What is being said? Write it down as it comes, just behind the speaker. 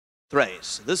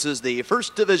Race. This is the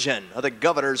first division of the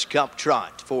Governor's Cup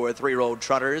Trot for three-year-old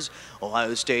trotters.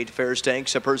 Ohio State Fair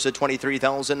Stakes, a purse of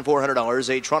 $23,400,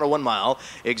 a trot of 1 mile.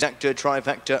 Exacta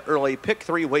trifecta early pick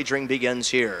 3 wagering begins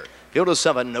here. Field of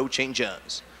 7, no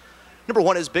changes. Number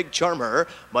 1 is Big Charmer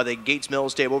by the Gates Mill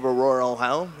Stable of Aurora,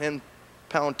 Ohio, and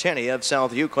Pountanny of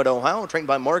South Euclid, Ohio, trained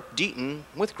by Mark Deaton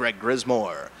with Greg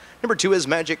Grismore. Number 2 is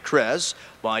Magic Chris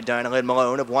by Dinah Lynn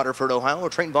Malone of Waterford, Ohio,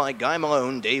 trained by Guy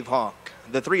Malone, Dave Hawk.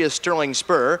 The 3 is Sterling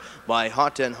Spur by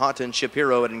Houghton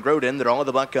Shapiro and Groden. They're all of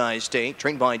the Buckeye State,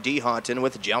 trained by D. Houghton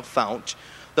with Jeff Fount.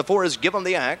 The 4 is Give 'em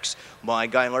the Axe by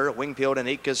Geiler, Wingfield, and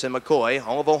Akes and McCoy,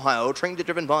 all of Ohio, trained and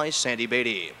driven by Sandy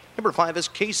Beatty. Number 5 is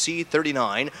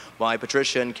KC39 by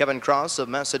Patricia and Kevin Cross of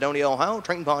Macedonia, Ohio,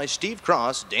 trained by Steve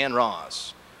Cross, Dan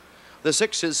Ross. The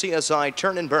 6 is CSI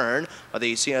Turn and Burn by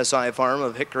the CSI Farm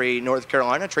of Hickory, North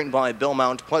Carolina, trained by Bill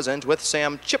Mount Pleasant with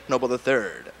Sam Chipnoble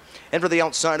III. And for the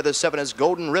outside of the 7 is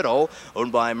Golden Riddle,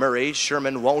 owned by Murray,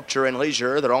 Sherman, Walter, and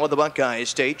Leisure. They're all of the Buckeye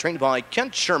State, trained by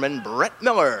Kent Sherman, Brett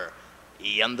Miller,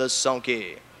 and the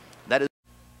Sulky. That is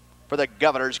for the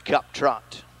Governor's Cup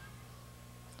Trot.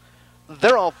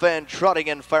 They're off and trotting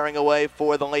and firing away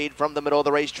for the lead from the middle of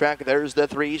the racetrack. There's the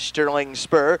 3, Sterling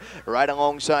Spur. Right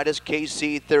alongside is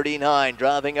KC39.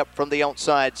 Driving up from the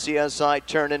outside, CSI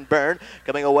Turn and Burn.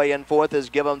 Coming away in 4th is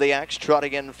Give 'em the Axe.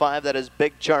 Trotting in 5, that is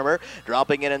Big Charmer.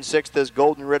 Dropping in 6th is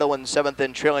Golden Riddle. In 7th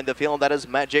and trailing the field, that is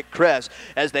Magic Chris.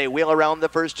 As they wheel around the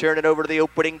first turn and over to the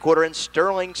opening quarter, and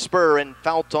Sterling Spur and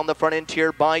Fount on the front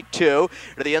interior by 2.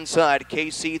 To the inside,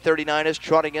 KC39 is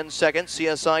trotting in 2nd.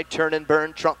 CSI Turn and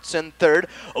Burn trots in 3rd.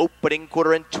 Opening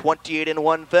quarter in 28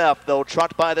 1/5. They'll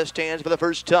trot by the stands for the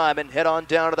first time and head on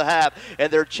down to the half.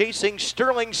 And they're chasing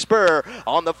Sterling Spur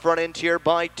on the front interior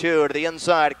by 2. To the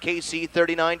inside,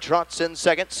 KC39 trots in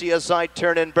 2nd. CSI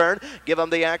Turn and Burn. Give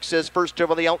 'em the Access first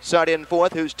over the outside in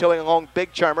 4th, who's towing along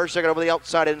Big Charmer. 2nd over the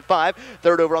outside in 5.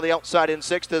 3rd over on the outside in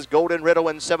 6th is Golden Riddle.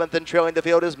 In 7th and trailing the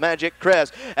field is Magic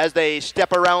Chris. As they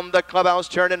step around the clubhouse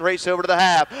turn and race over to the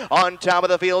half. On top of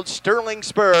the field, Sterling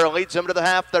Spur leads them to the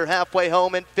half. They're halfway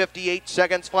home in 58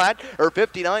 seconds flat, or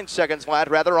 59 seconds flat,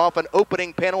 rather, off an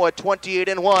opening panel at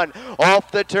 28 1.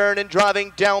 Off the turn and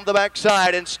driving down the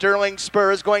backside, and Sterling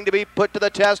Spur is going to be put to the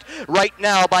test right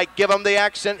now by Give 'em the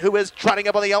Accent, who is trotting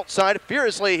up on the outside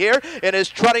fiercely here and is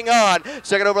trotting on.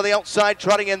 2nd over the outside,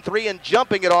 trotting in 3 and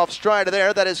jumping it off stride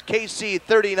there. That is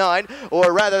KC39,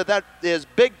 or rather that is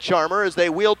Big Charmer, as they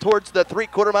wheel towards the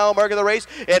 3/4 mile mark of the race.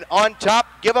 And on top,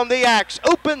 Give 'em the Axe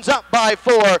opens up by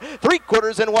 4,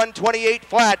 3/4 and 128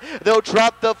 flat. They'll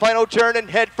trot the final turn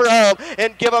and head for home,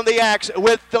 and Give 'em the Axe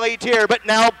with the lead here. But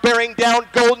now bearing down,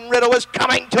 Golden Riddle is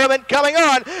coming to him and coming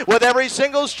on with every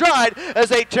single stride as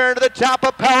they turn to the top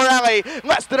of Power Alley.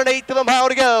 Less than 1/8 of a mile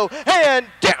to go, and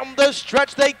down the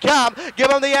stretch they come.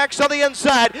 Give 'em the Axe on the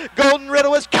inside. Golden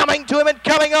Riddle is coming to him and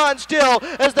coming on still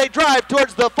as they drive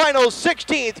towards the final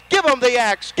 16th. Give 'em the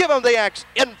Axe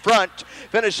in front.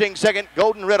 Finishing 2nd,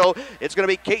 Golden Riddle. It's going to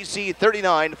be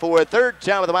KC39 for 3rd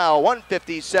time of the mile,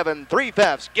 1:57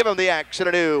 3/5. Give 'em the Axe at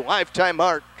a new lifetime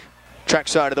mark.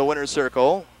 Trackside of the winner's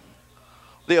circle.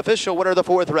 The official winner of the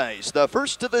 4th race, the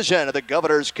first division of the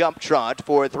Governor's Cup Trot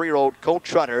for 3-year-old colt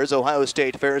trotters, Ohio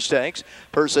State Fair Stakes,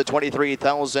 purse of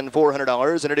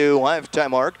 $23,400 and a new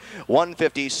lifetime mark,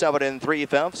 1:57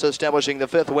 3/5, establishing the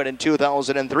 5th win in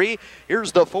 2003.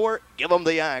 Here's the 4, Give 'em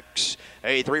the Axe,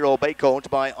 a 3-year-old bay colt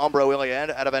by Umbro Iliad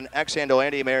out of an ex-handle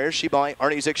Andy mare, she by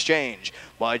Arnie's Exchange,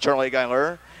 by Charlie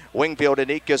Geiler, Wingfield, and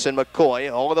Akes and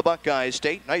McCoy, all of the Buckeye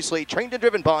State, nicely trained and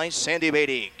driven by Sandy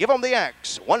Beatty. Give 'em the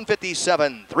Axe,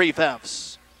 1:57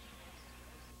 3/5.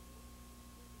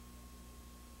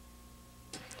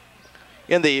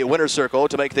 In the winner's circle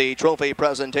to make the trophy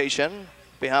presentation, on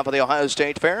behalf of the Ohio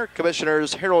State Fair,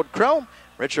 Commissioners Harold Crow,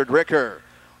 Richard Ricker.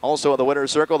 Also in the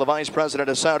winner's circle, the Vice President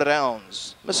of Souda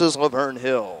Downs, Mrs. Laverne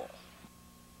Hill.